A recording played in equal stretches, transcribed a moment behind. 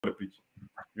the pitch,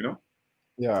 you know.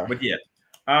 Yeah. But yeah,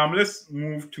 let's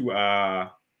move to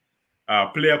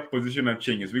player positional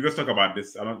changes. We just talk about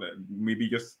this. I don't maybe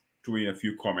just throw in a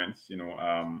few comments. You know,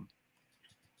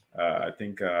 I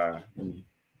think let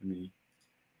me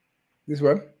This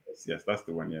one. yes, that's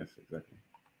the one. Yes, exactly.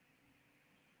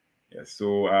 Yes.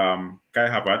 So Kai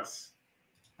Havertz,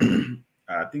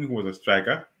 I think he was a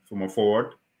striker from a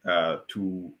forward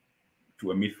to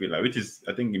a midfielder, which is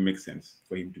I think it makes sense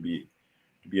for him to be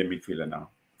a midfielder now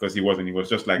because he wasn't. He was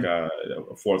just like a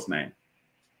false nine.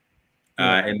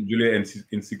 And Julia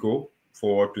Insiko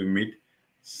forward to mid.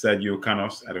 Sergio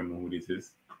Canos, I don't know who this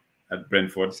is, at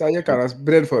Brentford. Sergio Canos,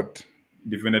 Brentford.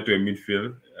 Defender to a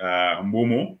midfield.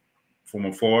 Mbomo from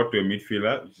a forward to a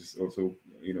midfielder, which is also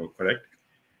correct.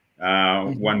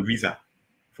 One Visa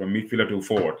from midfielder to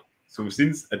forward. So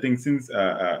since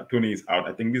Tony is out,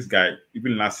 I think this guy,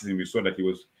 even last season we saw that he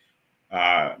was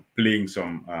playing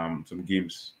some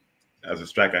games as a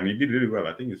striker, and he did really well.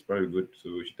 I think it's probably good. So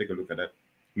we should take a look at that.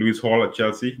 Lewis Hall at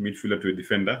Chelsea, midfielder to a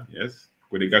defender. Yes.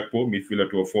 Cody Gakpo, midfielder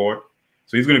to a forward.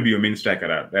 So he's going to be your main striker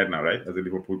right now, right? As a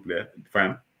Liverpool player,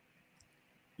 fan.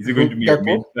 Is he going to be your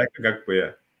main striker, Gakpo?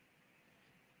 Yeah.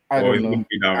 I don't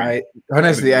know.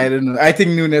 Honestly, I don't know. I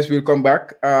think Nunes will come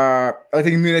back. I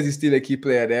think Nunes is still a key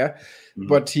player there,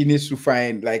 but he needs to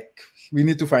find we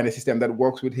need to find a system that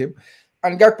works with him.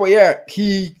 And Gakpo, yeah,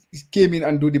 he came in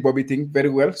and do the Bobby thing very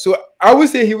well. So I would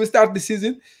say he will start the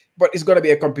season, but it's gonna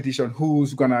be a competition.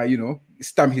 Who's gonna,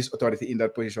 stamp his authority in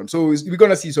that position? So we're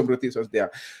gonna see some rotations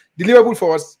there. The Liverpool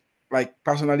forwards,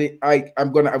 personally,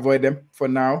 I'm gonna avoid them for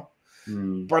now.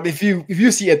 But if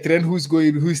you see a trend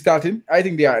who's starting, I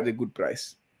think they are at a good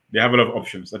price. They have a lot of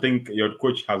options. I think your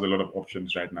coach has a lot of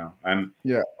options right now, and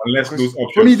yeah, unless those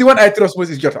options. For me, the one I trust most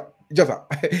is Jota.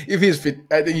 If he's fit,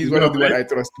 I think he's one of the one I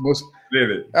trust most.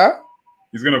 Really? Huh?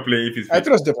 He's gonna play if he's fit. I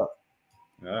trust Jota.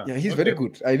 Yeah, he's very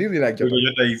good. I really like Jota.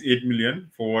 Jota is 8 million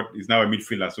forward. He's now a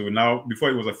midfielder. So now, before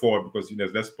he was a forward because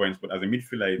there's less points, but as a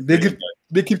midfielder,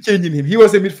 they keep changing him. He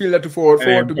was a midfielder to forward,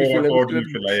 forward to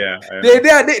midfielder. Yeah,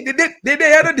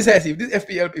 they are not decisive. These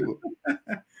FPL people.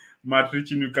 Matt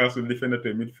Ritchie, Newcastle defender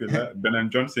to a midfielder.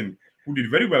 Bernard Johnson, who did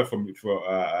very well for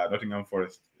Nottingham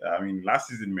Forest. I mean, last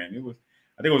season, man,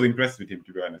 I think I was impressed with him,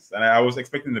 to be honest. And I was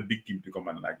expecting the big team to come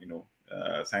and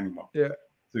sign him up. Yeah.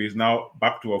 So he's now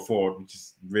back to a forward, which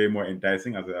is way more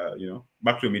enticing as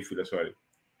back to a midfielder, sorry.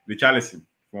 Richarlison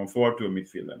from forward to a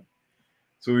midfielder.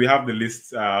 So we have the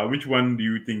list. Which one do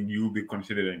you think you'll be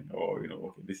considering? Or,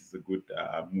 okay, this is a good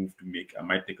move to make. I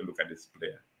might take a look at this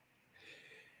player.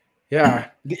 Yeah.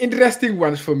 The interesting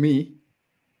ones for me,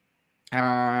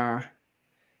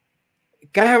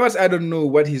 Kai Havertz, I don't know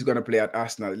what he's going to play at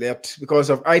Arsenal because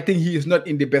I think he is not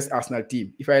in the best Arsenal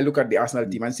team. If I look at the Arsenal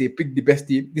team and say pick the best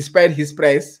team, despite his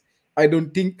price, I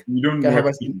don't think Kai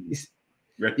Havertz is.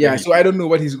 Yeah, so I don't know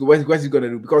what he's going to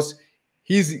do because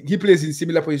he plays in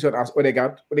similar position as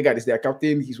Odegaard. Odegaard is their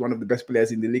captain. He's one of the best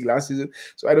players in the league last season.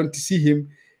 So I don't see him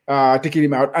taking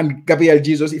him out. And Gabriel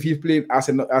Jesus, if he's playing as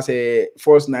a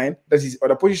false nine, that's his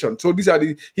other position. So these are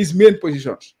his main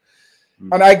positions.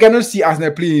 And I cannot see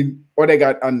Arsenal playing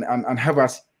Odegaard and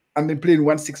Havertz and then playing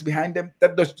 1-6 behind them.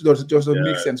 That doesn't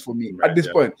make sense for me at this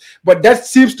point. But that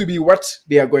seems to be what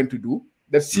they are going to do.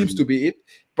 That seems to be it.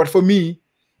 But for me,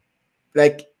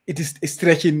 it is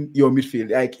stretching your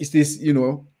midfield. It's this,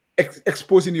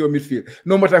 exposing your midfield.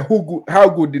 No matter how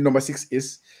good the number 6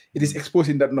 is, it is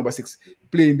exposing that number 6,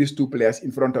 playing these two players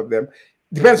in front of them.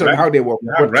 Depends on how they work.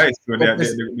 Rice. So they're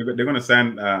going to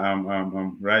sign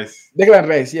Rice. Declan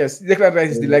Rice, yes. Declan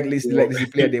Rice is the likely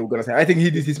player they were going to sign. I think he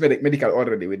did his medical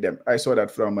already with them. I saw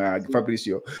that from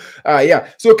Fabrizio. Yeah.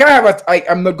 So Kai Havertz,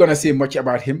 I'm not going to say much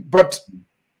about him, but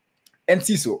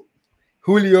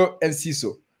Julio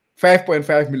Enciso,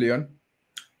 5.5 million.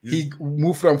 He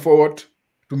moved from forward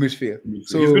to midfield.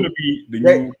 So he's going to be the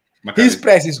new his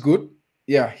price is good.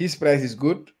 Yeah, his price is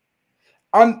good.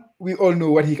 And we all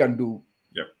know what he can do.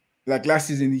 Like last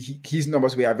season, his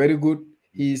numbers were very good.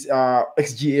 His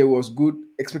XGA was good.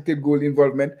 Expected goal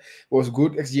involvement was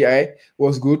good. XGI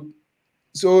was good.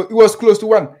 So it was close to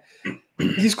 1.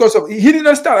 He did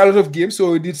not start a lot of games,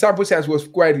 so the sample size was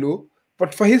quite low.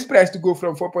 But for his price to go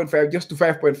from 4.5 just to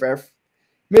 5.5,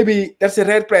 maybe that's a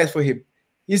rare price for him.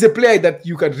 He's a player that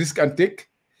you can risk and take.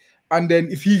 And then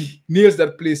if he nails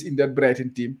that place in that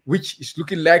Brighton team, which is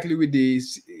looking likely with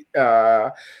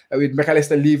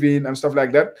McAllister leaving and stuff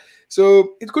like that,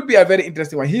 so it could be a very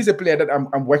interesting one. He's a player that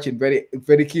I'm watching very,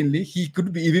 very keenly. He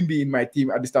could even be in my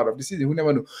team at the start of the season. Who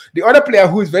never know? The other player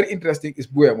who is very interesting is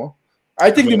Buemo. I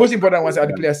think the most important ones are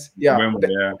the players.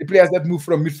 The players that move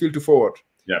from midfield to forward.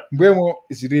 Yeah, Buemo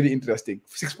is really interesting.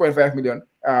 6.5 million.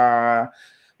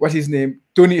 what's his name?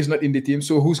 Tony is not in the team,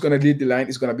 so who's gonna lead the line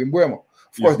is gonna be Mbuemo.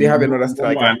 Of Yes, course, they have another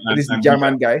striker. That is the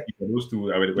German guy. Those two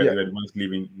were the ones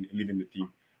leading the team.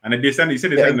 And then they said they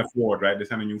signed a forward, right? They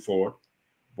signed a new forward.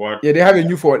 But yeah, they have a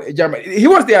new forward. German. He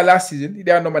was there last season.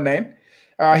 They are number 9.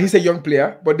 He's a young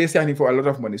player, but they signed him for a lot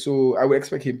of money. So I would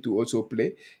expect him to also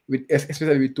play,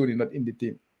 especially with Tony not in the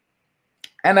team.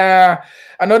 And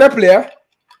another player,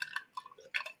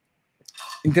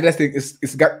 interesting, is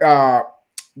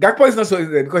Gakpo is not so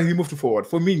interesting because he moved to forward.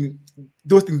 For me,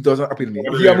 those things doesn't appeal to me. He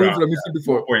moved from midfield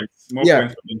before. More points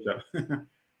potential.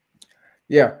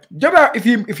 Yeah, Jota,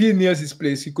 if he nears his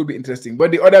place, he could be interesting.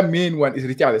 But the other main one is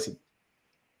Richarlison.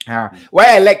 I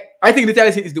think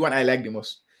Richarlison is the one I like the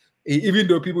most. Even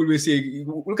though people will say,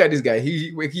 look at this guy,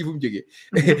 he keep him jiggy.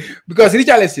 Because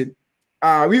Richarlison,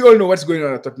 we all know what's going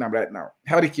on at Tottenham right now.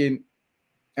 Harry Kane,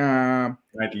 I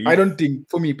don't think,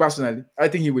 for me personally, I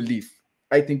think he will leave.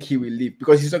 I think he will leave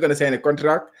because he's not going to sign a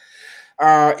contract.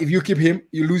 If you keep him,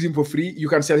 you lose him for free. You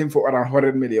can sell him for around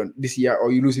 100 million this year,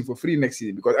 or you lose him for free next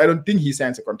season because I don't think he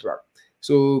signs a contract.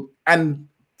 So, and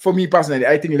for me personally,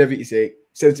 I think Levy is a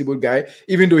sensible guy,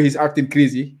 even though he's acting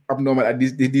crazy, abnormal at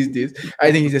these days.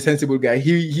 I think he's a sensible guy.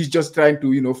 He's just trying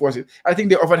to, force it. I think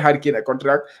they offered Harry Kane a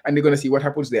contract, and they're gonna see what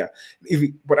happens there.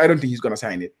 But I don't think he's gonna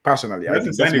sign it personally. He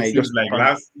hasn't signed it since he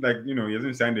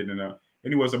hasn't signed it.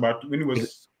 When he was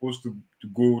supposed to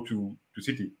go to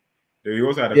City, he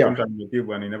also had a contract on the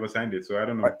table and he never signed it. So I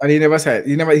don't know. And he never signed.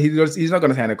 He's not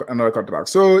gonna sign another contract.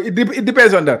 So it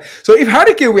depends on that. So if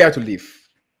Harry Kane were to leave,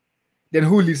 then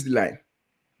who leads the line?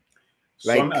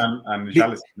 Son and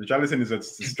Richarlison. Richarlison is a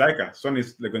striker. Son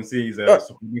is he's a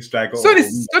supporting striker.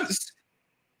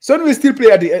 Son will still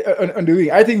play on the wing.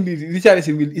 I think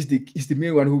Richarlison is the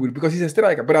main one who will, because he's a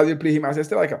striker. Brazil play him as a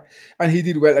striker, and he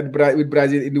did well with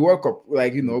Brazil in the World Cup.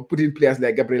 Putting players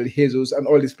like Gabriel Jesus and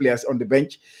all these players on the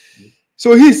bench.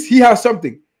 So he has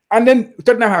something. And then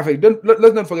Tottenham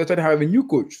let's not forget Tottenham have a new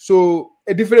coach. So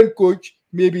a different coach,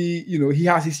 maybe he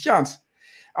has his chance.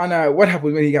 And what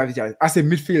happens when he has his chance as a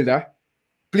midfielder,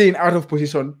 playing out of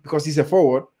position because he's a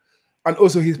forward, and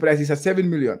also his price is at 7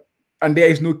 million, and there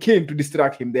is no Kane to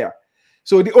distract him there.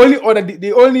 So the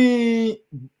only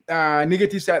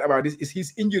negative side about this is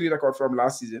his injury record from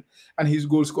last season and his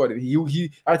goal scored.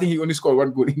 I think he only scored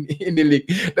 1 goal in the league.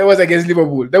 That was against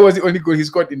Liverpool. That was the only goal he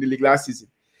scored in the league last season.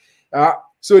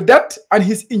 So that and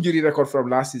his injury record from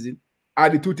last season are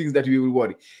the 2 things that we will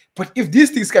worry. But if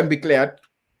these things can be cleared,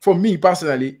 for me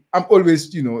personally, I'm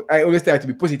always, I always try to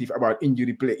be positive about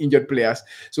injured players.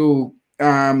 So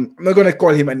I'm not gonna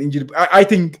call him an injured. I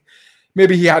think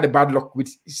maybe he had a bad luck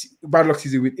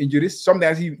season with injuries.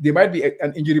 Sometimes they might be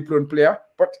an injury-prone player,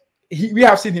 but we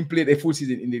have seen him play a full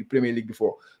season in the Premier League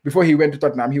before. Before he went to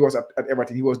Tottenham, he was at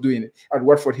Everton. He was doing it. At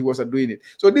Watford, he was doing it.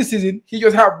 So this season, he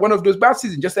just had one of those bad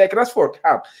seasons, just like Rashford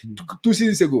had 2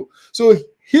 seasons ago. So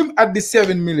him at the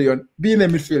 7 million, being a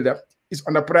midfielder, is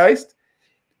underpriced.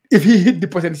 If he hit the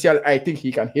potential, I think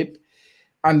he can hit.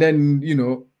 And then,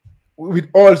 with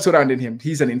all surrounding him,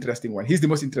 he's an interesting one. He's the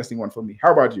most interesting one for me.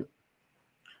 How about you?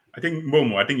 I think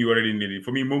Momo. I think you already nailed it.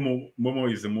 For me,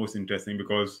 Momo is the most interesting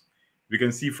because we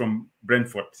can see from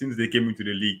Brentford, since they came into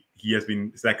the league, he has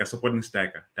been like a supporting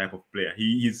striker type of player.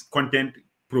 He is content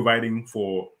providing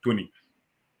for Tony,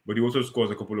 but he also scores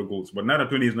a couple of goals. But now that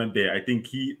Tony is not there, I think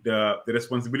the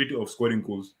responsibility of scoring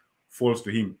goals falls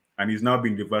to him. And he's now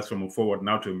being reversed from a forward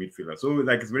now to a midfielder. So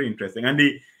it's very interesting. And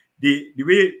the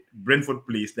way Brentford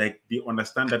plays, they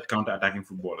understand that counter-attacking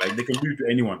football. They can do it to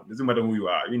anyone. It doesn't matter who you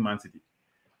are. In Man City,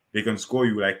 they can score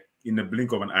you in the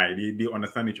blink of an eye. They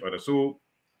understand each other. So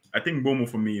I think Bomo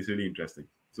for me is really interesting.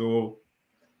 So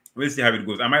we'll see how it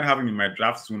goes. I might have him in my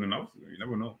draft soon enough. You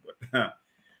never know. But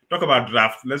talk about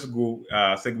draft. Let's go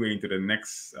segue into the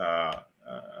next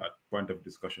point of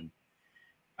discussion.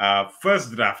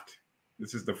 First draft.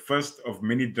 This is the first of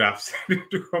many drafts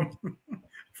to come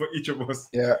for each of us.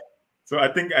 Yeah. So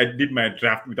I think I did my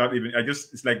draft without even,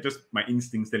 it's like just my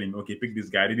instincts telling me, okay, pick this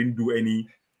guy. I didn't do any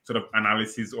sort of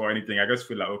analysis or anything. I just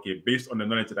feel like, okay, based on the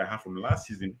knowledge that I have from last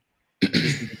season,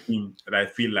 this is the team that I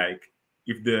feel like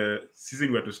if the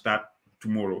season were to start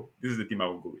tomorrow, this is the team I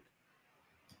would go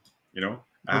with.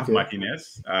 I have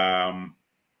Martinez.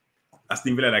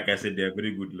 Aston Villa, like I said, they're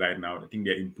very good right now. I think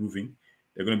they're improving.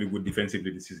 They're going to be good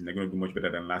defensively this season. They're going to do much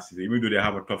better than last season, even though they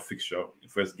have a tough fixture, the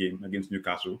first game against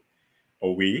Newcastle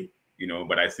away.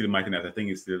 But I still Martinez. I think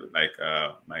it's still like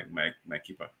my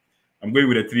keeper. I'm going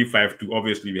with a 3-5-2.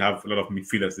 Obviously, we have a lot of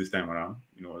midfielders this time around.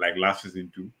 Like last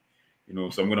season too.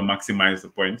 So I'm going to maximize the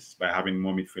points by having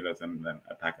more midfielders than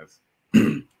attackers.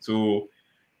 So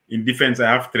in defense,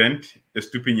 I have Trent,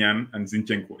 Estupinian, and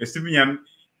Zinchenko. Estupinian,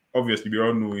 obviously we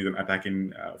all know he's an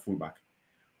attacking fullback.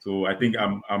 So I think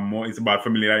I'm more. It's about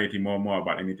familiarity more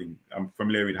about anything. I'm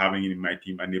familiar with having him in my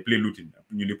team, and they play Luton, a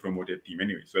newly promoted team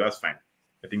anyway. So that's fine.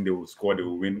 I think they will score. They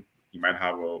will win. He might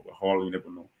have a haul. You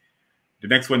never know. The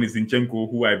next one is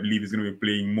Zinchenko, who I believe is going to be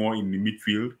playing more in the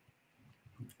midfield.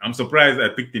 I'm surprised I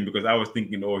picked him because I was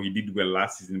thinking, oh, he did well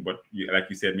last season, but like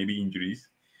you said, maybe injuries.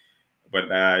 But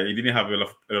he didn't have a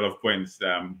lot of points.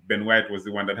 Ben White was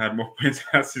the one that had more points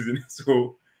last season.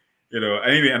 So,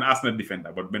 anyway, an Arsenal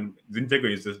defender. But Ben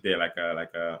Zinchenko is just there like a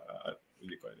what do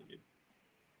you call it again?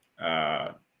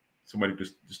 Somebody to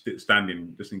stand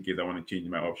in just in case I want to change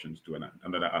my options to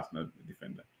another Arsenal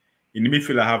defender. In the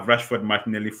midfield, I have Rashford,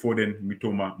 Martinelli, Foden,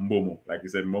 Mitoma, Mbomo. Like I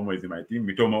said, Mbomo is in my team.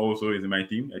 Mitoma also is in my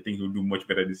team. I think he'll do much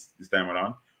better this time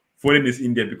around. Foden is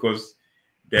in there because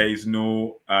there is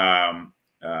no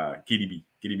KDB.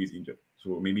 KDB is injured.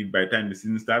 So maybe by the time the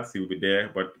season starts, he will be there.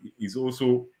 But he's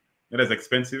also not as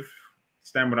expensive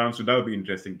this time around. So that will be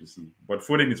interesting to see. But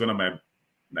Foden is one of my,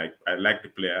 I like the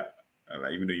player,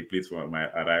 even though he plays for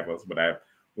my rivals. But I've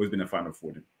always been a fan of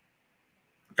Foden.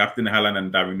 Captain Haaland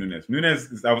and Darwin Núñez.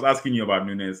 Núñez, I was asking you about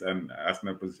Núñez and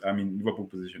Liverpool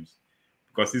positions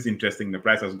because it's interesting. The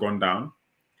price has gone down.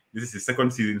 This is his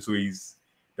second season, so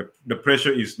the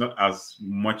pressure is not as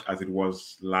much as it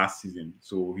was last season.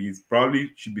 So he's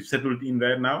probably should be settled in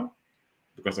right now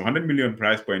because 100 million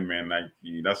price point, man,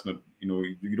 that's not,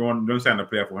 you don't sign a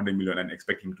player for 100 million and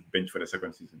expect him to bench for the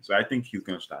second season. So I think he's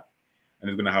going to start and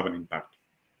it's going to have an impact.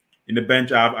 In the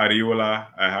bench, I have Areola,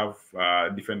 I have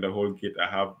defender Holgate, I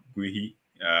have Guehi,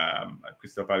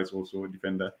 Crystal Palace also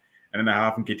defender, and then I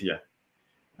have Nketiah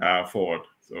forward.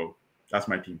 So that's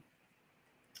my team.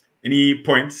 Any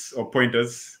points or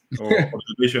pointers or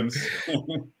observations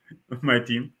of my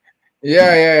team?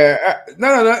 Yeah.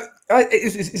 No.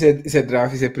 It's a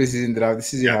draft. It's a preseason draft. The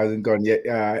season hasn't gone yet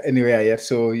anywhere yet.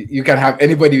 So you can have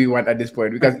anybody we want at this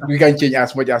point because we can change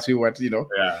as much as we want.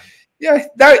 Yeah,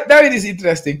 Darwin is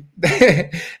interesting.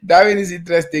 Darwin is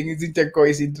interesting. Zinchenko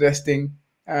is interesting.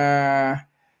 But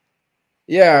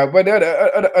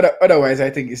otherwise, I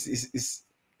think it's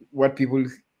what people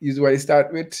usually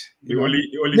start with.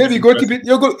 Maybe goalkeeping.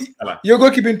 Your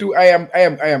goalkeeping too.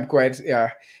 I am quite.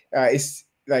 It's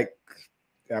like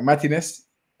Martinez.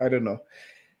 I don't know.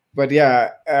 But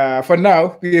for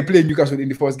now we are playing Newcastle in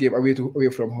the first game away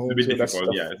from home. It's a bit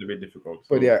difficult. It's a bit difficult.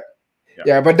 So. But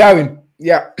but Darwin,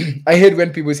 I hate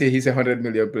when people say he's a 100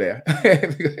 million player.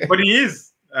 But he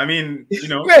is. I mean,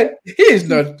 well, he is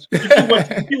not.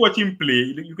 If you watch him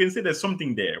play, you can say there's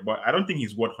something there, but I don't think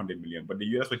he's worth 100 million. But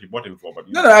that's what you bought him for. But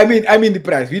no, I mean the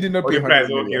price. We did not pay the price.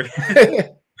 Okay.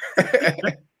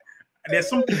 There's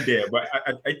something there, but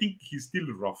I think he's still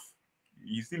rough.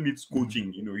 He still needs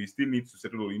coaching. He still needs to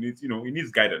settle. He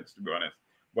needs guidance, to be honest.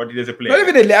 But there's a player. But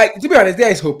evidently, to be honest, there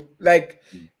is hope.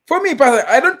 For me, personally,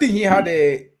 I don't think he had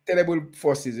a terrible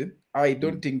first season. I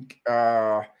don't think.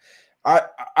 I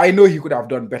know he could have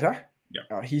done better.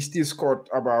 Yeah. He still scored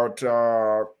about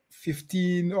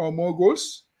 15 or more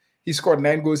goals. He scored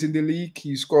 9 goals in the league.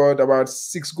 He scored about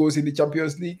 6 goals in the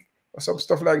Champions League or some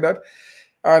stuff like that.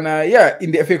 And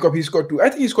in the FA Cup, he scored 2. I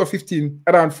think he scored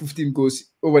around 15 goals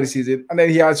over the season. And then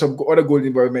he had some other goal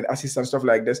involvement, assists and stuff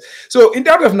like this. So in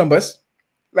terms of numbers,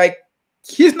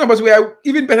 his numbers were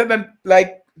even better than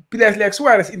players like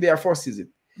Suarez in their first season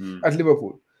at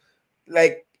Liverpool.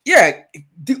 The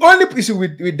only issue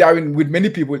with Darwin with many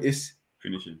people is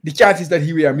finishing. The chances that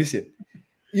he were missing.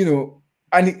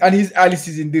 And his early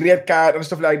season, the red card and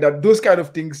stuff like that, those kind of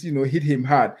things, hit him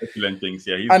hard. Excellent things,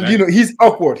 yeah. He's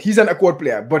awkward. He's an awkward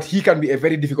player, but he can be a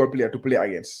very difficult player to play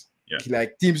against. Yeah.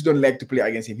 Teams don't like to play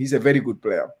against him. He's a very good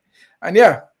player. And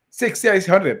 6 years,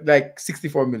 100,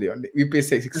 64 million. We pay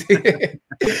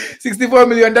 64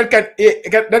 million.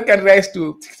 That can rise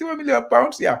to 64 million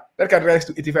pounds. Yeah, that can rise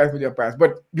to 85 million pounds.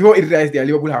 But before it rises there,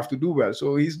 Liverpool have to do well.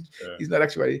 So he's not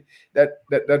actually that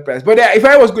price. But if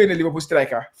I was going a Liverpool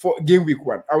striker for game week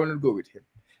 1, I will not go with him.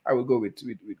 I will go with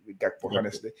Gakpo,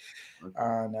 honestly. Okay.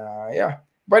 And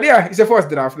but it's a first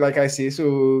draft, like I say.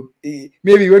 So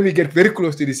maybe when we get very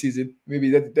close to the season, maybe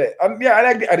that. And I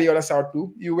like the Areola shout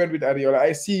too. You went with Areola.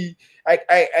 I see. I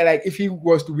like if he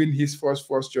was to win his first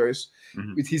choice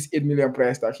with his 8 million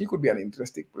price tag, he could be an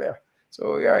interesting player.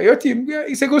 So your team,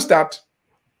 it's a good start.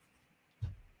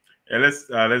 Yeah, let's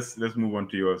move on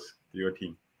to your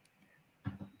team.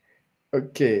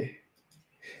 Okay.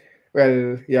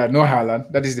 Well, no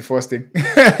Haaland. That is the first thing.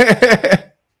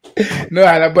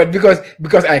 No, but because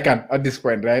I can at this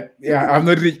point, right? I've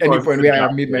not reached any point where I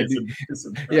have made my deal.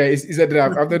 It's a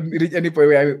draft. I've not reached any point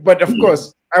where but of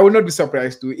course, I will not be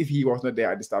surprised too if he was not there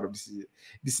at the start of the season.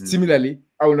 Similarly,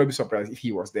 I will not be surprised if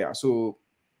he was there. So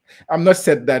I'm not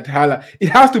set that Haaland. It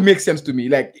has to make sense to me.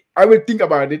 Like I will think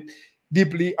about it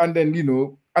deeply and then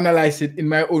analyze it in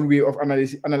my own way of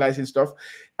analyzing stuff,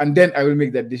 and then I will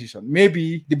make that decision.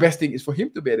 Maybe the best thing is for him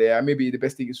to be there. Maybe the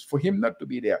best thing is for him not to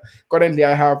be there. Currently,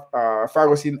 I have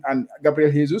Ferguson and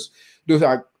Gabriel Jesus. Those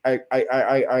are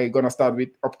I gonna start with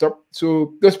up top.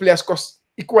 So those players cost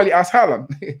equally as Haaland.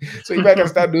 So if I can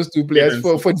start those two players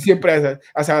for the same price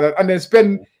as Haaland, and then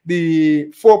spend the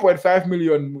 4.5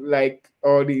 million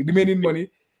or the remaining money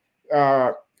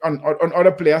on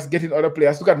other players, getting other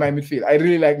players. Look at my midfield. I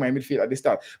really like my midfield at the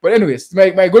start. But anyways,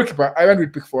 my goalkeeper, I went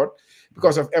with Pickford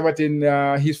because of Everton.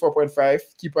 He's 4.5,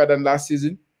 cheaper than last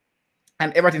season.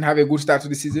 And Everton have a good start to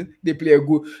the season. They play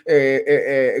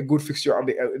a good fixture at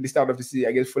the start of the season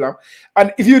against Fulham.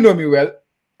 And if you know me well,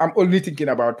 I'm only thinking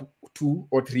about 2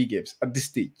 or 3 games at this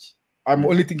stage. I'm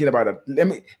only thinking about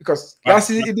that. Because last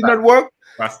season it did not work.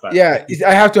 Yeah,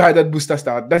 I have to have that booster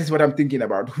start. That is what I'm thinking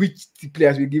about. Which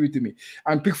players will give it to me?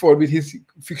 And Pickford with his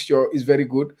fixture is very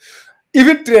good.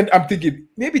 Even Trent, I'm thinking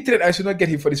maybe Trent, I should not get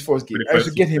him for this first game. I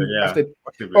should get him after,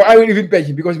 or I will even bench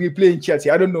him because we're playing Chelsea.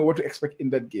 I don't know what to expect in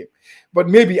that game. But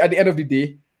maybe at the end of the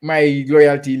day, my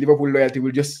loyalty, Liverpool loyalty,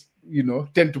 will just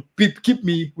tend to keep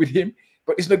me with him.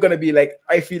 But it's not gonna be like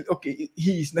I feel okay.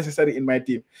 He is necessary in my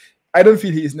team. I don't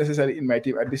feel he is necessary in my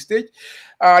team at this stage.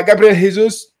 Gabriel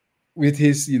Jesus with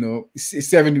his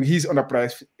 7, he's on a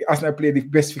price. Arsenal play the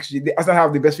best fixture. Arsenal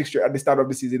have the best fixture at the start of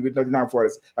the season with Nottingham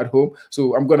Forest at home.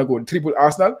 So I'm gonna go triple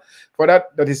Arsenal for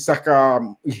that. That is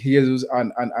Saka, Jesus,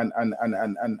 and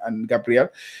Gabriel,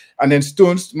 and then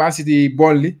Stones, Man City,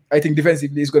 Burnley. I think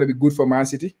defensively is gonna be good for Man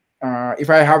City. If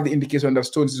I have the indication that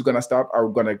Stones is gonna start,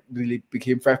 I'm gonna really pick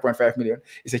him. 5.5 million.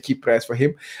 It's a cheap price for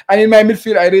him. And in my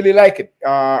midfield, I really like it.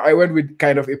 I went with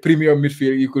kind of a premium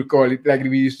midfield, you could call it, like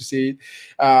we used to say.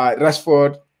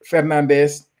 Rashford,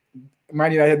 Fernandes,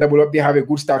 Man United double up. They have a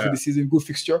good start to the season, good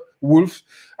fixture. Wolves,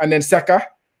 and then Saka,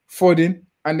 Foden,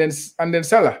 and then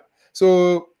Salah.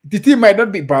 So the team might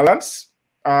not be balanced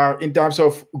in terms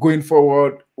of going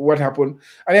forward, what happened.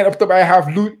 And then up top, I have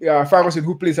Ferguson,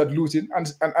 who plays at Luton,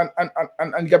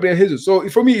 and Gabriel Jesus. So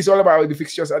for me, it's all about the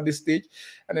fixtures at this stage.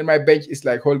 And then my bench is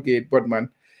like Holgate, Bodman,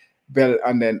 Bell,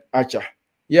 and then Archer.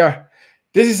 Yeah,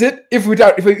 this is it. If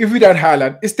without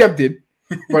Haaland, it's tempting,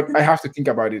 but I have to think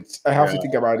about it. I have to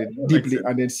think about it deeply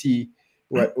and then see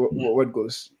what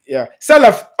goes. Yeah,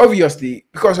 Salah, obviously,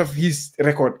 because of his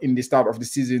record in the start of the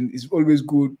season, is always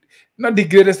good. Not the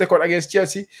greatest record against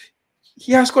Chelsea.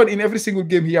 He has scored in every single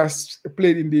game he has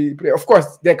played in the play. Of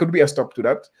course, there could be a stop to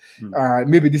that.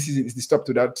 Maybe this season is the stop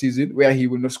to that season where he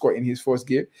will not score in his first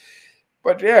game.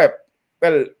 But yeah,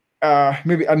 well,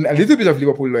 maybe a little bit of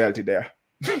Liverpool loyalty there.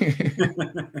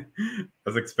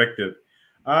 As expected.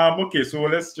 Okay, so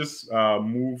let's just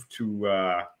move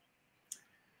to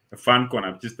the fan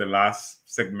corner, just the last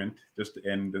segment, just to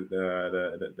end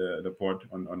the pod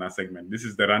on our segment. This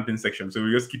is the ranting section, so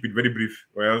we'll just keep it very brief,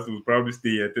 or else we'll probably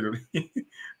stay here till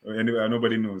anyway,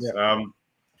 nobody knows.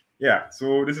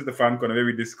 So this is the fan corner where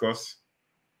we discuss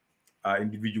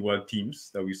individual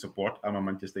teams that we support. I'm a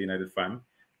Manchester United fan.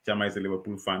 Chama is a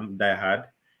Liverpool fan, die hard.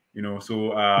 The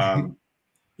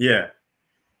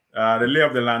lay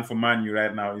of the land for Man U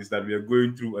right now is that we are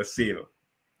going through a sale.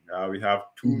 We have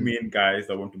 2 main guys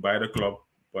that want to buy the club,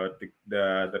 but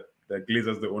the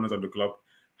Glazers, the owners of the club,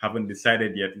 haven't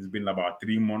decided yet. It's been about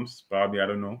 3 months, probably, I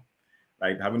don't know.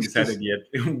 Like, haven't decided yet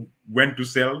when to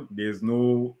sell. There's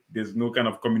no kind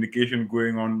of communication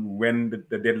going on when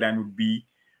the deadline would be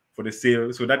for the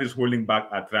sale. So that is holding back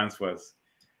our transfers.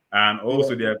 And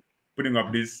also they're putting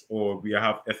up this, or we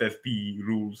have FFP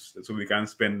rules, so we can't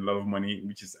spend a lot of money,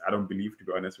 which is, I don't believe, to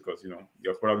be honest, because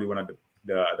you're probably one of the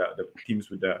teams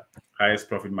with the highest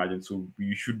profit margin, so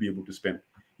you should be able to spend.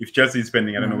 If Chelsea is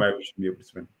spending, I don't know why we shouldn't be able to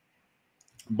spend.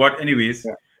 But anyways,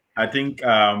 I think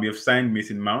we have signed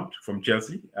Mason Mount from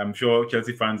Chelsea. I'm sure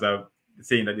Chelsea fans are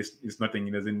saying that it's nothing,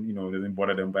 it doesn't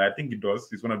bother them, but I think it does.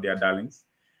 It's one of their darlings.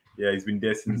 Yeah, he's been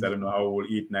there since I don't know how old,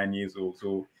 8, 9 years old.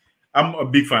 So I'm a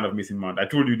big fan of Mason Mount. I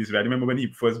told you this, right? I remember when he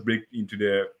first broke into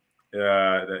the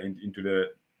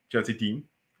Chelsea team.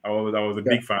 I was a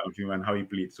big fan of him and how he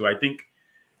played. So I think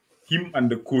him and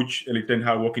the coach Erik ten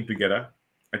Hag working together,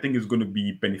 I think it's going to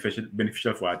be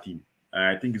beneficial for our team.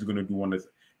 I think it's going to do wonders.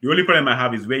 The only problem I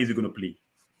have is where is he going to play?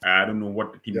 I don't know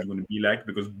what the team is going to be like,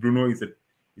 because Bruno is a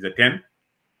 10.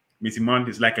 Mason Mount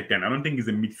is like a 10. I don't think he's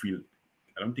a midfield.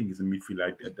 Like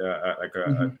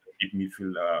a deep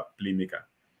midfield playmaker.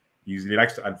 He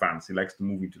likes to advance. He likes to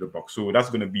move into the box. So that's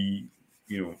going to be,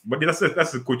 but that's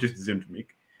the coach's decision to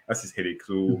make. That's his headache.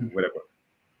 So whatever.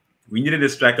 We needed a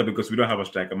striker because we don't have a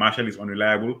striker. Marshall is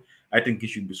unreliable. I think he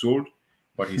should be sold.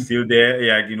 but he's still there.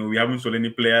 Yeah, you know, we haven't sold any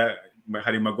player.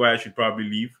 Harry Maguire should probably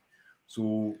leave.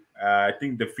 So I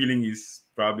think the feeling is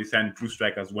probably sign true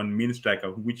strikers, one main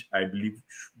striker, which I believe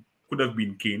could have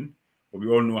been Kane. But we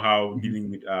all know how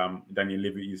dealing with Daniel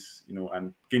Levy is, you know,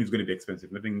 and Kane is going to be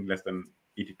expensive, nothing less than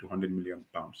 80 to 100 million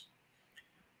pounds.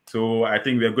 So I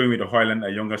think we're going with Højlund,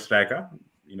 a younger striker,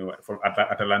 you know, from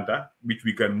Atalanta, which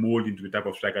we can mold into the type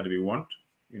of striker that we want,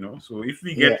 you know. So if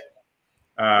we get,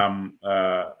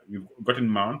 we've gotten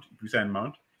Mount, if we sign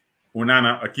Mount,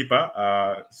 Onana, a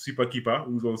keeper, super keeper,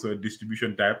 who's also a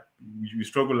distribution type. We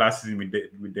struggled last season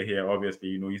with the hair, obviously,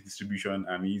 you know, his distribution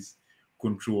and his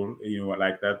control, you know,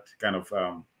 like that kind of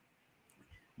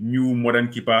new modern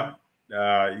keeper.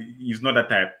 He's not that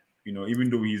type, you know, even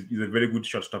though he's a very good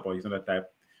shot stopper, he's not that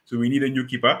type. So we need a new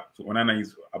keeper. So Onana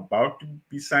is about to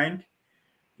be signed,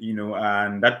 you know,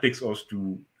 and that takes us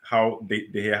to how the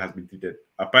hair has been treated.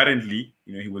 Apparently,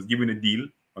 you know, he was given a deal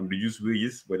on reduced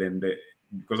wages, but then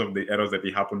because of the errors that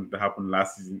happened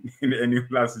last season, in the end of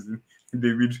last season,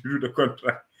 they withdrew the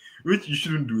contract, which you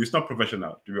shouldn't do. It's not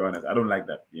professional, to be honest. I don't like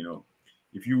that. You know,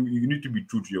 if you need to be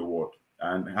true to your word,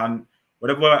 and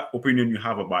whatever opinion you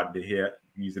have about the hair,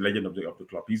 he's the legend of the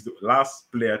club. He's the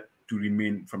last player to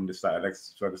remain from the Sir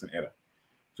Alex Ferguson era.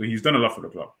 So he's done a lot for the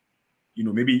club. You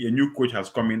know, maybe a new coach has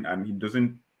come in and he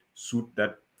doesn't suit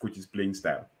that coach's playing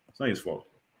style. It's not his fault.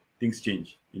 Things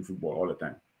change in football all the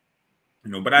time.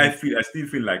 You know, but I still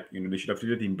feel like, you know, they should have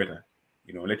treated him better.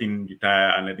 You know, let him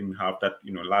retire and let him have that,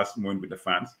 you know, last moment with the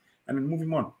fans and then move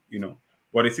him on, you know.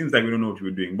 But it seems like we don't know what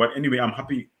we're doing. But anyway, I'm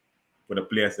happy for the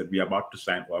players that we are about to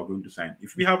sign or are going to sign.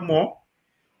 If we have more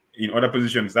in other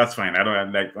positions, that's fine. I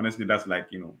don't like, honestly, that's like,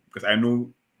 you know, because I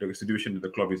know the situation that the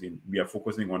club is in. We are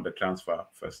focusing on the transfer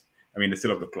first. I mean, the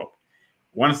sale of the club.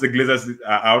 Once the Glazers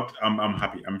are out, I'm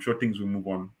happy. I'm sure things will move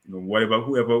on. You know,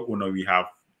 whoever owner we have,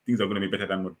 things are going to be better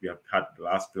than what we have had the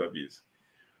last 12 years.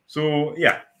 So,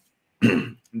 yeah,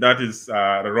 that is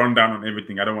the rundown on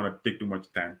everything. I don't want to take too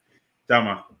much time.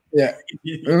 Chama. Yeah.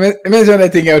 Mention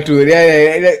that thing out too.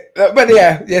 Yeah. But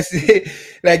yeah, yes,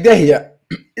 like the here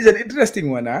is an interesting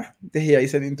one, huh? The here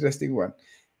is an interesting one.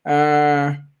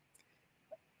 I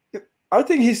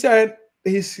think he signed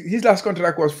his last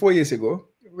contract was 4 years ago,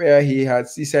 where he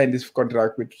signed this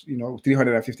contract with, you know,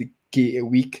 350K a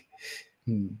week.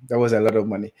 That was a lot of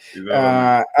money.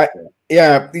 Yeah,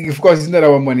 of course, it's not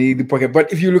our money in the pocket.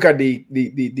 But if you look at the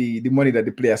money that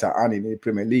the players are earning in the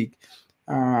Premier League,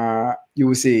 you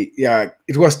will say, yeah,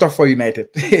 it was tough for United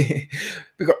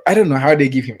because I don't know how they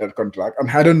give him that contract,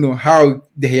 and I don't know how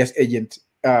the Hayes agent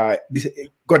got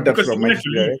that because from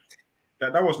Manchester.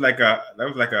 That was like a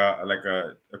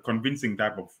convincing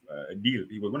type of deal.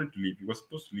 He was wanting to leave. He was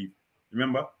supposed to leave.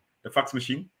 Remember the fax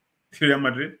machine, Real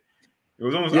Madrid. It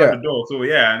was almost out the door. So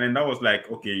yeah, and then that was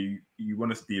like, okay, you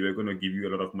want to stay? We're going to give you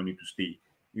a lot of money to stay.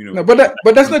 You know. No, but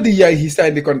that's not the year he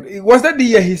signed the contract. Was that the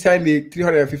year he signed the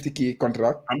 350K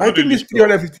contract? I think it's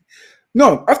 350.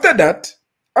 No, after that,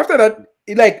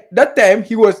 like that time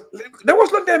that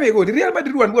was long time ago. The Real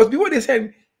Madrid one was before they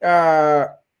signed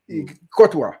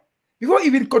Kotu. Before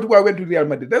even Kotu went to Real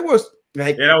Madrid. That was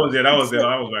like that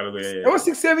was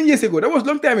 6-7 years ago. That was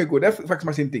long time ago. That fax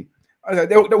machine thing.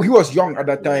 He was young at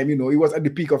that time, you know. He was at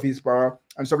the peak of his power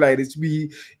and stuff like this.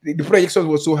 The projections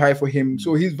was so high for him,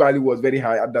 so his value was very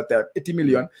high at that time. 80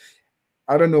 million.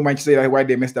 I don't know Manchester United why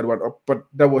they messed that one up, but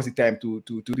that was the time to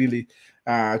really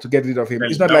to get rid of him.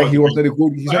 It's not like he was not a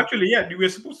good. Actually, yeah, we were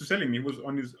supposed to sell him. He was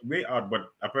on his way out, but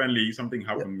apparently something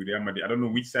happened with Real Madrid. I don't know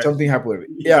which side. Something happened.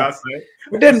 Yeah.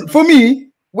 But then for me,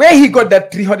 where he got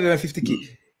that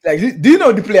 350K. Like, do you know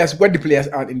what the players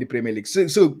are in the Premier League?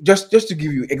 So just to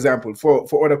give you example for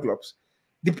other clubs,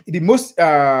 the most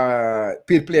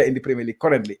paid player in the Premier League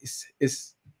currently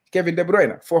is Kevin De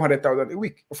Bruyne, 400,000 a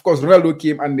week. Of course, Ronaldo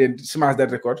came and then smashed that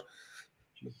record.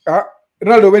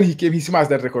 Ronaldo, when he came, he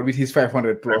smashed that record with his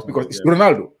 500 plus because it's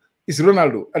Ronaldo. It's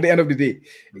Ronaldo. At the end of the day,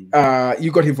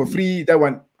 you got him for free. That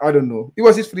one, I don't know. It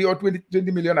was his free or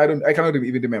 20 million. I cannot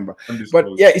even remember. But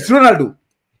yeah, it's Ronaldo.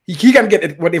 He can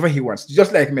get whatever he wants,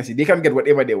 just like Messi. They can get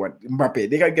whatever they want. Mbappe,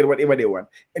 they can get whatever they want,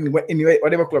 and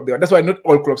whatever club they want. That's why not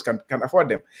all clubs can afford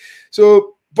them.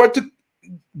 So, but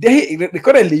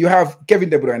currently you have Kevin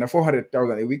De Bruyne,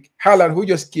 400,000 a week. Haaland, who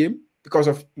just came because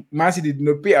of Man City did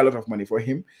not pay a lot of money for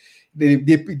him.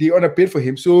 They underpaid for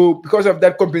him. So because of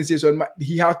that compensation,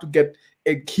 he had to get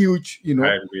a huge, you know,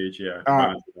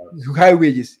 high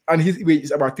wages, and his wage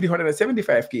is about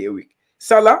 375K a week.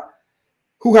 Salah,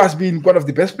 who has been one of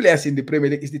the best players in the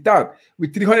Premier League, is the third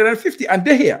with 350, and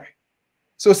De Gea.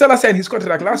 So Salah signed his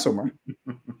contract last summer,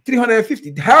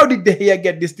 350. How did De Gea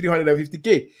get this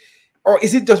 350K? Or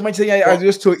is it just Manchester United are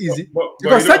just so easy? But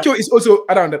Because you know, Sancho is also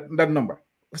around that number.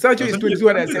 Sancho is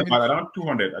 270. Around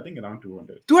 200. I think around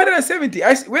 200. 270.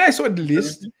 When I saw the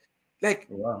list, 70? like,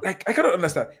 Wow. like I cannot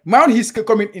understand. Mount he's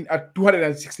coming in at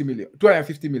 260 million,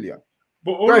 250 million.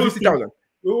 But all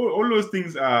those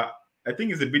things are, I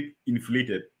think, is a bit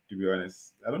inflated, to be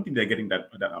honest. I don't think they're getting that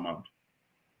amount.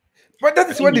 But that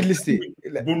is what the list is.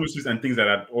 Bonuses and things like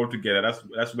that all together. That's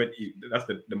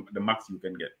the max you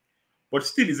can get. But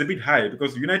still, it's a bit high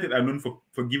because United are known for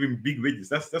giving big wages.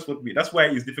 That's why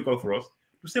it's difficult for us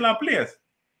to sell our players,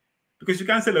 because you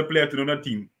can't sell a player to another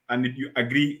team and if you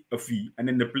agree a fee and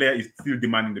then the player is still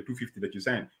demanding the 250 that you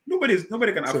signed. Nobody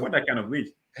can afford that kind of wage.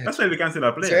 That's why we can't sell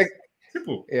our players.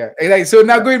 Simple. Yeah, exactly. So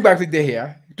now going back to De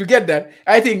Gea, to get that,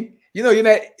 I think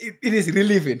United, it is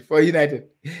relieving for United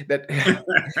that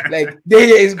like De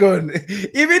Gea is gone.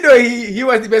 Even though he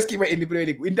was the best keeper in the Premier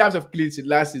League in terms of clean sheet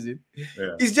last season,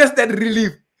 it's just that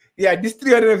relief. Yeah, this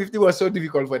 350 was so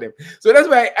difficult for them. So that's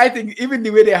why I think even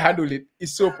the way they handle it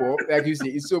is so poor. Like you say,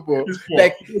 it's so poor.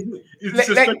 Like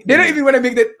they don't even want to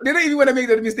make that. They don't even want to make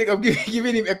that mistake of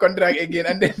giving him a contract again,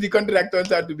 and then the contract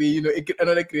turns out to be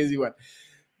another crazy one.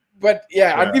 But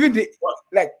and even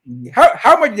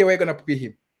how much they were gonna pay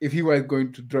him if he was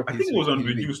going to drop. I think it was on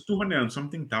reduced 200 and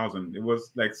something thousand. It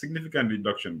was like significant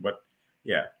reduction, but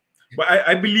yeah. But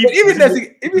I believe it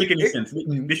doesn't make any sense.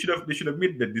 They should have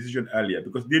made the decision earlier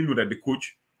because they knew that the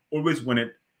coach always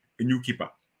wanted a new keeper.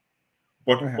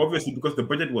 But obviously, because the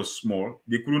budget was small,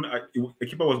 they couldn't. A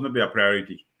keeper was not their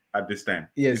priority at this time.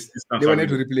 Yes, they wanted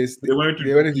to replace. They wanted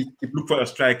to look for a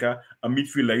striker, a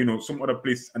midfielder, some other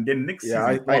place, and then next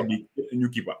season probably get a new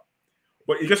keeper.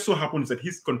 But it just so happens that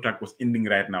his contract was ending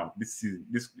right now this season.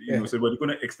 So we're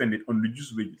going to extend it on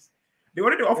reduced wages. They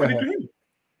already offered it to him.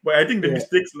 But I think the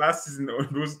mistakes last season,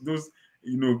 those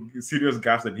serious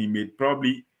gaffes that he made,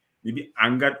 probably maybe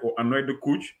angered or annoyed the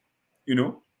coach,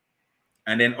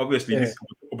 And then obviously this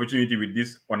opportunity with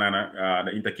this Onana,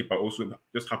 the Inter keeper, also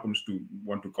just happens to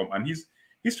want to come. And his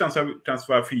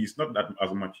transfer fee is not that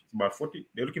as much. It's about 40.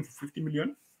 They're looking for 50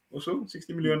 million or so,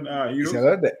 60 million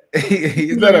euros.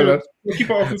 It's not a lot.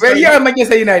 Well, you are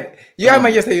Manchester United. You are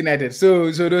Manchester United. So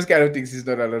those kind of things is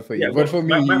not a lot for you. Yeah, but for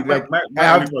me, I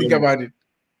have to think about it.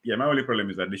 Yeah, my only problem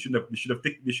is that they should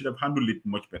have handled it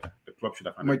much better. The club should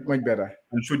have handled it much better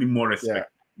and showed him more respect.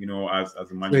 As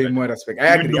a manager. More respect.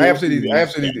 I agree. I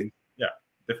absolutely. Yeah,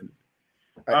 definitely.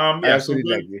 So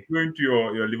going to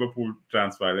your Liverpool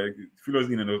transfer, fill us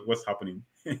in on what's happening.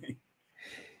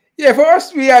 Yeah, for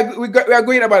us, we are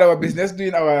going about our business,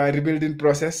 doing our rebuilding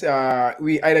process.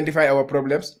 We identify our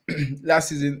problems. Last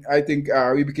season, I think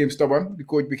we became stubborn. The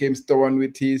coach became stubborn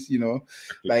with his,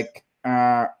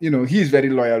 he's very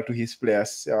loyal to his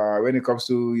players. When it comes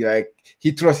to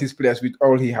he trusts his players with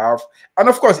all he have, and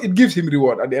of course, it gives him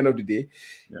reward at the end of the day.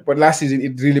 Yeah. But last season,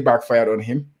 it really backfired on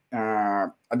him.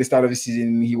 At the start of the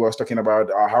season, he was talking about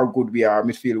how good we are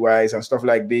midfield wise and stuff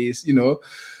like this.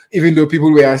 Even though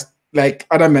people were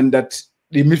adamant that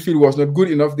the midfield was not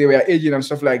good enough, they were aging and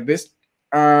stuff like this.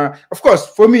 Of course,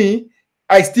 for me,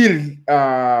 I still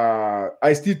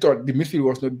thought the midfield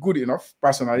was not good enough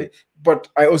personally, but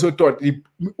I also thought it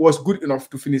was good enough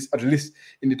to finish at least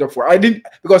in the top 4. I didn't,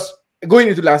 because going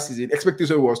into last season,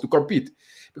 expectation was to compete.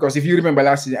 Because if you remember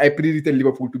last season, I predicted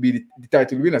Liverpool to be the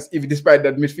title winners, despite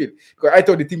that midfield, because I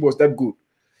thought the team was that good.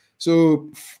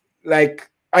 So, I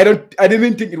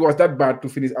didn't think it was that bad to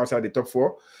finish outside the top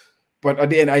 4. But at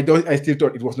the end, I still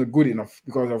thought it was not good enough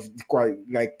because of it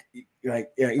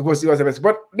was the best.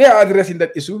 But they are addressing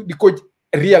that issue. The coach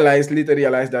later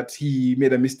realized that he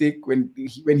made a mistake when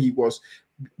he was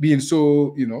being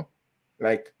so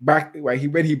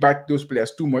when he backed those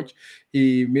players too much.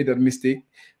 He made that mistake.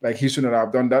 He shouldn't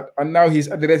have done that. And now he's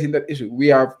addressing that issue. We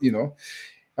have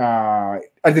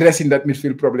addressing that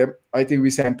midfield problem. I think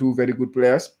we signed 2 very good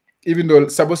players. Even though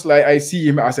Szoboszlai, I see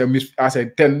him as a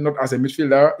 10, not as a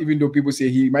midfielder, even though people say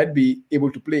he might be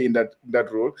able to play in that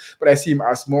role. But I see him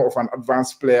as more of an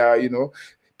advanced player,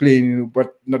 playing,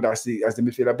 but not as the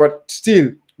midfielder. But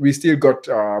still, we still got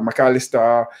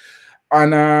McAllister,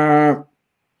 and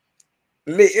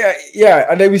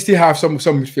and then we still have some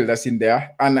midfielders in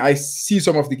there. And I see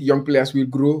some of the young players will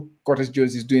grow. Curtis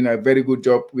Jones is doing a very good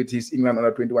job with his England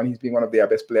under-21. He's being one of their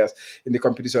best players in the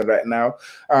competition right now.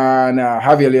 And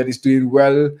Harvey Elliott is doing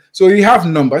well. So we have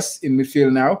numbers in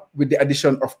midfield now with the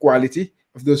addition of quality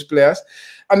of those players.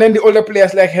 And then the older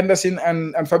players like Henderson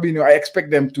and Fabinho, I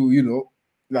expect them to,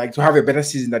 to have a better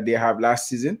season than they have last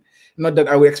season. Not that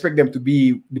I would expect them to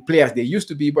be the players they used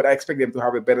to be, but I expect them to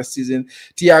have a better season.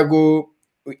 Thiago,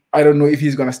 I don't know if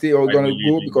he's going to stay or going to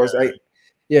go because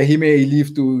yeah, he may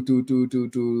leave to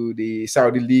the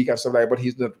Saudi league and stuff like that, but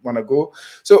he's not want to go.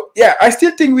 So yeah, I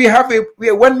still think we are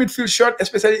one midfield short,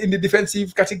 especially in the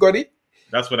defensive category.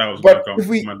 That's what I was But going if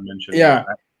we, to mention. yeah,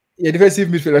 defensive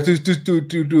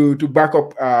midfielder to back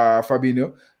up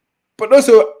Fabinho. But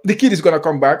also the kid is gonna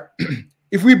come back.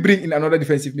 If we bring in another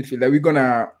defensive midfielder, we're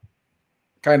gonna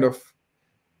kind of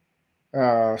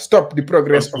stop the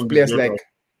progress of players like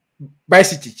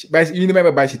Bajcetic. You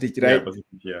remember Bajcetic, right?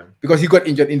 Yeah. Because he got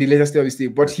injured in the later stage of his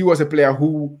team, but he was a player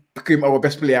who became our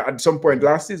best player at some point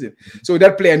last season. So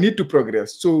that player need to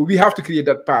progress. So we have to create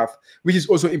that path, which is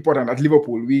also important at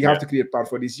Liverpool. We have to create path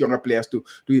for these younger players to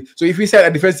do it. So if we set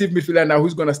a defensive midfielder now,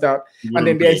 who's gonna start? And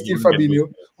then there is still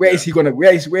Fabinho. Where is he gonna?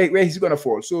 Where is he gonna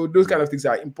fall? So those kind of things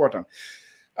are important.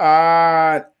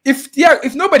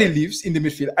 If nobody leaves in the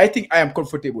midfield, I think I am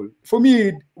comfortable. For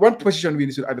me, one position we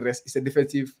need to address is a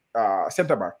defensive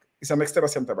centre back. It's an extra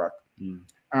centre back.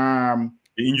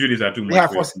 The injuries are too much.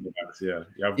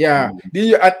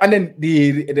 And then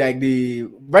the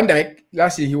Van Dijk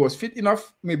last year he was fit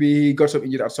enough. Maybe he got some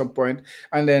injury at some point,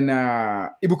 and then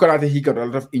Ibu Konate he got a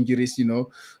lot of injuries, here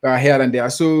and there.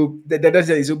 So that's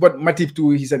the issue. But Matip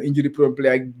too, he's an injury-prone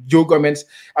player. Joe Gomez,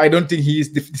 I don't think he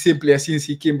is the same player since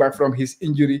he came back from his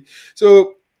injury.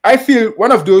 So I feel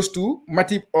one of those two,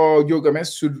 Matip or Joe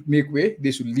Gomez, should make way.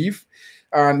 They should leave,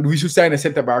 and we should sign a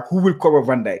centre back who will cover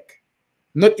Van Dijk.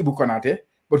 Not Ibu Konate,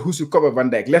 but who should cover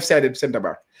Van Dijk, left-sided centre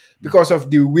back, because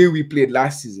of the way we played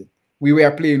last season. We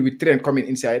were playing with Trent coming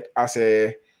inside as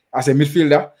a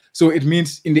midfielder, so it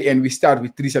means in the end we start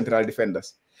with 3 central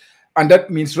defenders, and that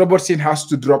means Robertson has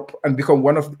to drop and become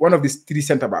one of these 3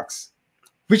 centre backs,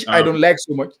 which I don't like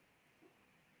so much.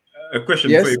 A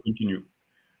question before you continue.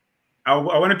 I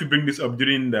wanted to bring this up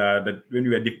during when we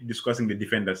were discussing the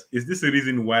defenders. Is this the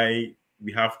reason why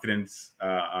we have Trent's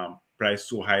price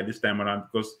so high this time around?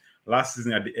 Because last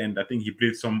season at the end, I think he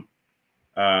played some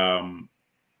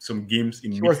games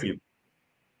in midfield.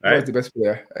 Right? He was the best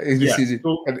player in this season.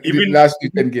 So even the last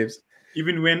 10 games.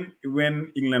 Even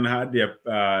when England had their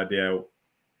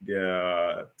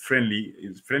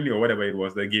friendly or whatever it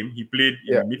was, the game, he played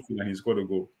in midfield and he scored a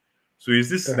goal. So is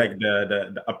this like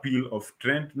the appeal of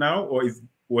Trent now, or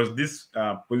was this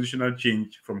positional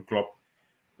change from Klopp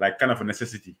like kind of a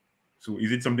necessity? So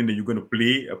is it something that you're going to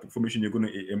play, a formation you're going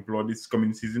to employ this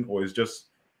coming season, or is just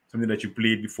something that you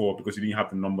played before because you didn't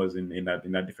have the numbers in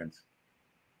that defense?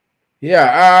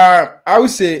 Yeah, I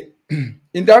would say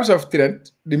in terms of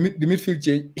Trent, the midfield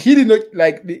change, he did not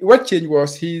what change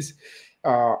was his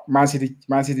Man City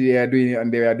they are doing it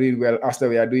and they were doing well. After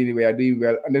we are doing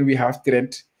well, and then we have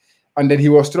Trent, and then he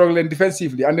was struggling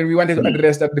defensively, and then we wanted to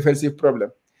address that defensive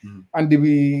problem, and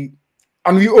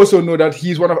we also know that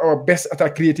he's one of our best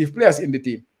attack creative players in the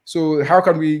team. So how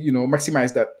can we,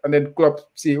 maximize that? And then Klopp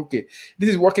say, okay, this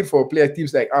is working for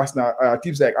teams like Arsenal, and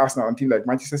teams like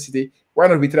Manchester City. Why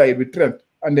not we try it with Trent?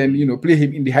 And then, play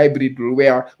him in the hybrid role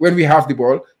where when we have the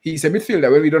ball, he's a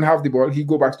midfielder. When we don't have the ball, he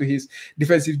go back to his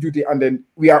defensive duty, and then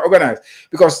we are organized.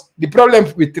 Because the problem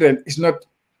with Trent is not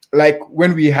like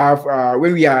when we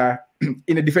are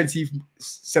in a defensive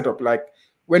setup, like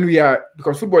when we are,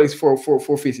 because football is four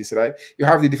phases, right? You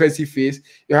have the defensive phase,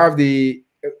 you have the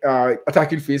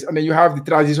attacking phase, and then you have the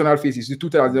transitional phases, the 2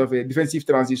 transitions of a defensive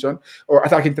transition or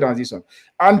attacking transition.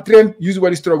 And Trent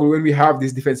usually struggle when we have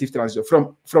this defensive transition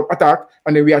from attack,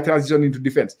 and then we are transitioning into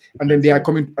defense, and then they are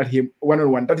coming at him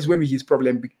one-on-one. That is when we had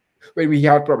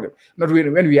problem, not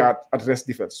when we are at rest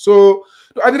defense. So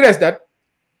to address that,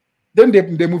 then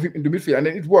they move him into midfield, and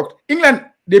then it worked. England,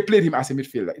 they played him as a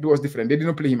midfielder. It was different. They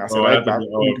didn't play him as a right back.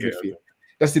 Okay.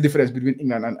 That's the difference between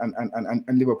England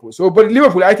and Liverpool. So, but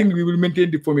Liverpool, I think we will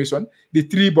maintain the formation, the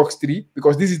 3-box-3,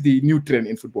 because this is the new trend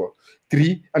in football.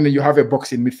 3, and then you have a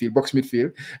box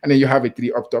midfield, and then you have a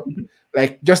 3 up top.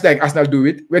 Just like Arsenal do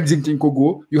it. When Zinchenko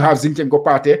go, you have Zinchenko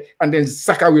Partey, and then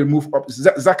Zaka will move up.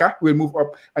 Zaka will move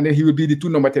up, and then he will be the 2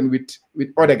 number 10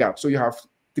 with Odegaard. So you have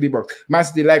 3 box. Man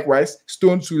City likewise,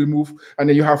 Stones will move, and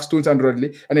then you have Stones and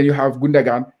Rodley, and then you have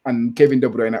Gundogan and Kevin De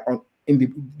Bruyne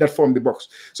that form the box.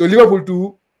 So Liverpool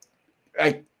too,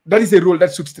 that is a role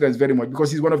that suits Trent very much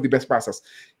because he's one of the best passers,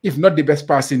 if not the best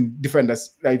passing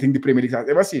defenders I think the Premier League has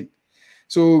ever seen.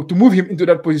 So to move him into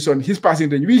that position, his passing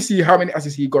range, we see how many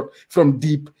assists he got from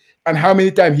deep and how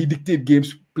many times he dictated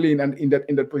games playing and in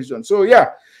that position. So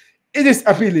yeah, it is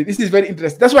appealing. This is very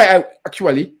interesting. That's why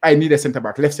I need a left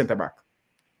centre back,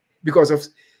 because of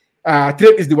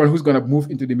Trent is the one who's gonna move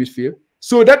into the midfield.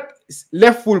 So that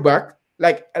left fullback,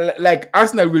 like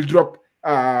Arsenal will drop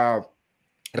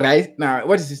right now.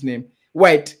 What is his name?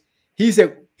 White. He's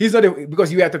he's not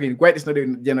because you are talking White is not a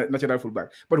natural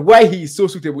fullback, but why he is so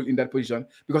suitable in that position,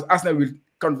 because Arsenal will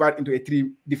convert into a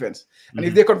 3 defense, and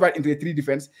if they convert into a 3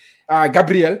 defense,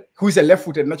 Gabriel, who is a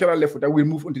left-footed, natural left-footer, will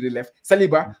move onto the left.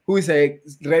 Saliba, who is a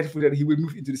right-footed, he will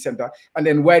move into the center, and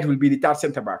then White will be the 3rd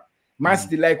centre back. Man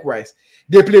City likewise,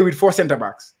 they play with 4 centre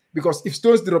backs, because if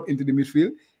Stones drop into the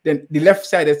midfield, then the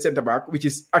left-sided centre back, which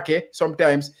is Ake,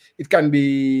 sometimes it can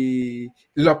be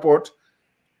Laporte,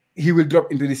 he will drop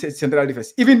into the central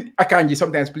defense. Even Akanji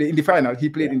sometimes play in the final. He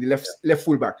played in the left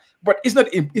fullback, but it's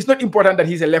not important that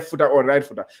he's a left footer or right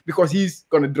footer, because he's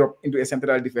gonna drop into a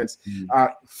central defense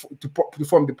to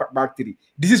form the back 3.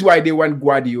 This is why they want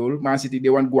Guardiola, Man City. They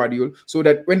want Guardiola so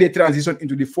that when they transition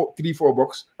into the 3-4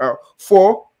 box,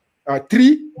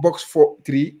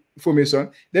 3-box-4-3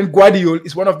 formation, then Guardiola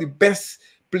is one of the best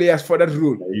players for that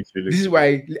role. This is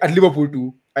why at Liverpool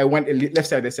too, I want a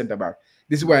left-sided centre back.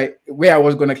 This is where I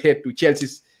was gonna head to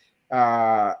Chelsea's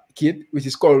kid, which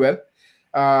is Colwell.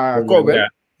 Colwell,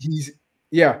 he's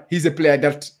a player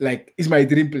that is my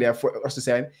dream player for us to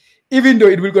sign. Even though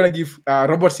it will gonna give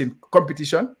Robertson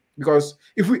competition, because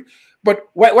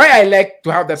why I like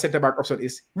to have that centre back option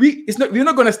is we're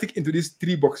not gonna stick into this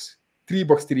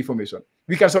 3-box-3 formation.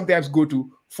 We can sometimes go to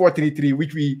 4-3-3,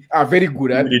 which we are very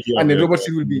good at, and then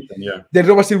Robertson will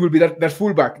be that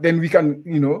fullback. Then we can,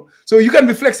 so you can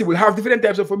be flexible, have different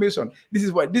types of formation. This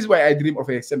is why I dream of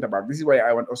a centre back. This is why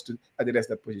I want us to address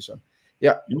that position.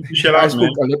 Yeah, I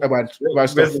spoke a lot about stuff.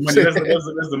 Where's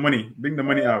the money? Bring the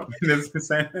money out.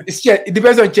 It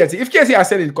depends on Chelsea. If Chelsea are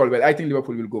selling Colwell, I think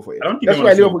Liverpool will go for it. I don't think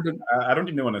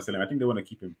they want to sell him. I think they want to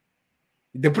keep him.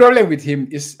 The problem with him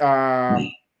is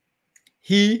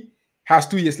he has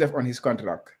 2 years left on his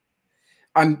contract,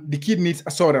 and the kid needs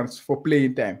assurance for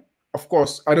playing time. Of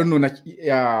course, I don't know.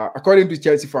 According to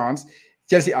Chelsea fans,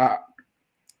 Chelsea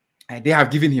they have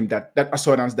given him that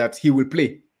assurance that he will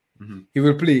play. He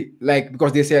will play,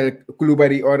 because they sell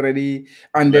Koulibaly already,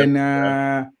 and then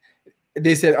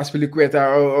they said Aspilicueta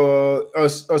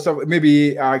or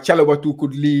maybe Chalobah too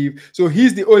could leave. So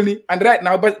he's the only, and right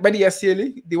now, but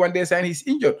Badiashile, the one they signed, he's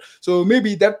injured. So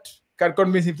maybe that can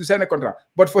convince him to sign a contract.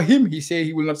 But for him, he say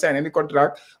he will not sign any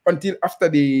contract until after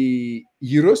the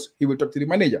Euros. He will talk to the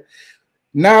manager.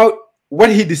 Now,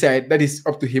 what he decides, that is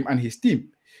up to him and his team.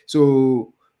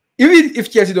 So even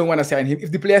if Chelsea don't want to sign him,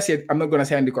 if the player said, I'm not going to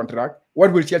sign the contract,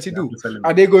 what will Chelsea do?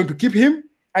 Are they going to keep him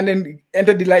and then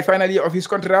enter the final year of his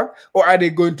contract, or are they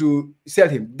going to sell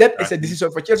him? That is a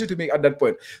decision for Chelsea to make at that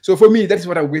point. So for me, that is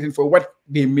what I'm waiting for, what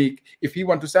they make, if he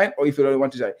want to sign or if he don't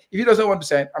want to sign. If he doesn't want to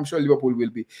sign, I'm sure Liverpool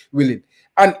will be willing.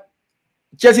 And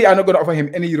Chelsea are not going to offer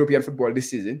him any European football this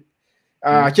season.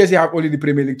 Chelsea have only the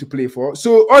Premier League to play for.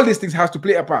 So all these things have to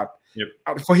play a part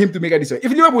for him to make a decision.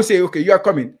 If Liverpool say, okay, you are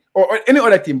coming, or any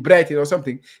other team, Brighton or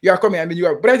something, you are coming, and then you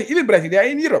are Brighton, even Brighton, they are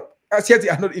in Europe. Chelsea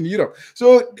are not in Europe.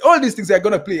 So all these things are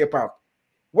going to play a part.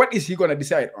 What is he going to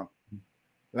decide on?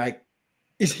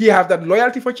 Is he have that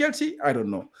loyalty for Chelsea? I don't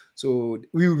know. So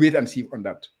we will wait and see on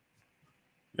that.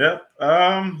 Yeah.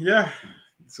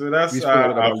 So that's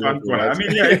our fun corner. I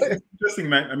mean, it's interesting,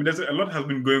 man. I mean, there's a lot has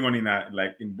been going on in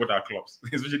both our clubs,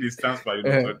 especially this transfer. So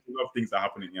a lot of things are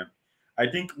happening. Yeah, I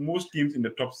think most teams in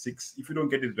the top 6, if you don't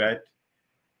get it right,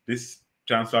 this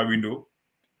transfer window,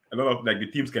 a lot of the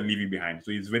teams can leave you behind.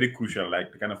 So it's very crucial,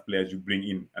 the kind of players you bring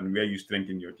in and where you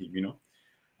strengthen your team.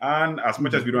 And as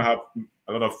much as we don't have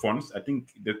a lot of funds, I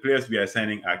think the players we are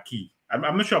signing are key. I'm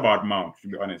not sure about Mount, to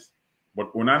be honest.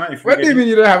 But Onana, what do you mean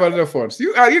you don't have a lot of funds?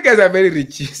 You guys are very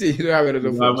rich. You say you don't have a lot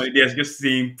of funds. They're just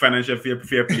saying financial fair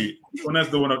play. The owners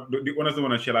don't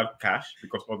want to shell out cash,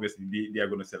 because obviously they are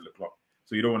going to sell the club.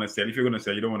 So you don't want to sell. If you're going to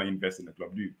sell, you don't want to invest in the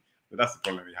club, do you? So that's the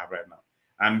problem we have right now.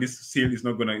 And this sale is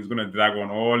gonna drag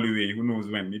on all the way. Who knows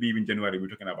when? Maybe even January. We're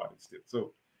talking about it still.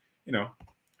 So,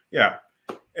 yeah.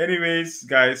 Anyways,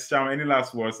 guys, Chama, any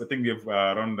last words? I think we have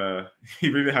run the. We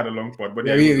really had a long pod, but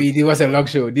it was a long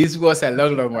show. This was a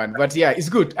long one, but yeah, it's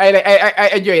good.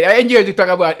 I enjoy it. I enjoy to talk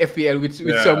about FPL with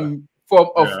some form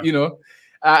of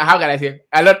how can I say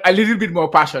a little bit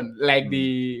more passion, when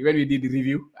we did the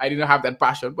review. I didn't have that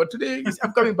passion, but today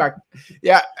I'm coming back.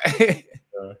 Yeah.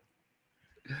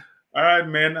 All right,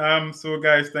 man. So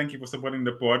guys, thank you for supporting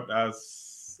the pod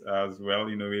as well.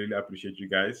 We really appreciate you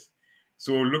guys.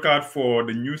 So look out for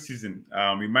the new season.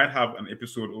 We might have an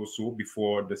episode or so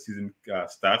before the season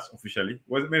starts officially.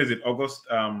 When is it? August.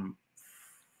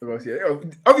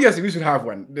 Obviously, we should have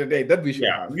one. The day that we should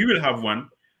have. We will have one.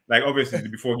 Obviously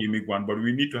before Game Week 1, but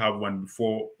we need to have one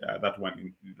before that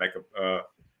one,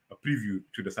 a preview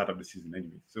to the start of the season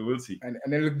anyway. So we'll see. And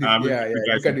then look,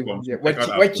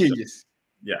 what changes?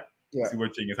 Yeah. See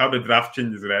what changes. How the draft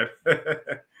changes, right?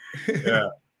 Yeah.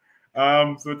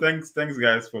 So thanks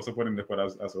guys for supporting the pod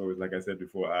as always. Like I said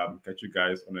before, catch you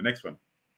guys on the next one.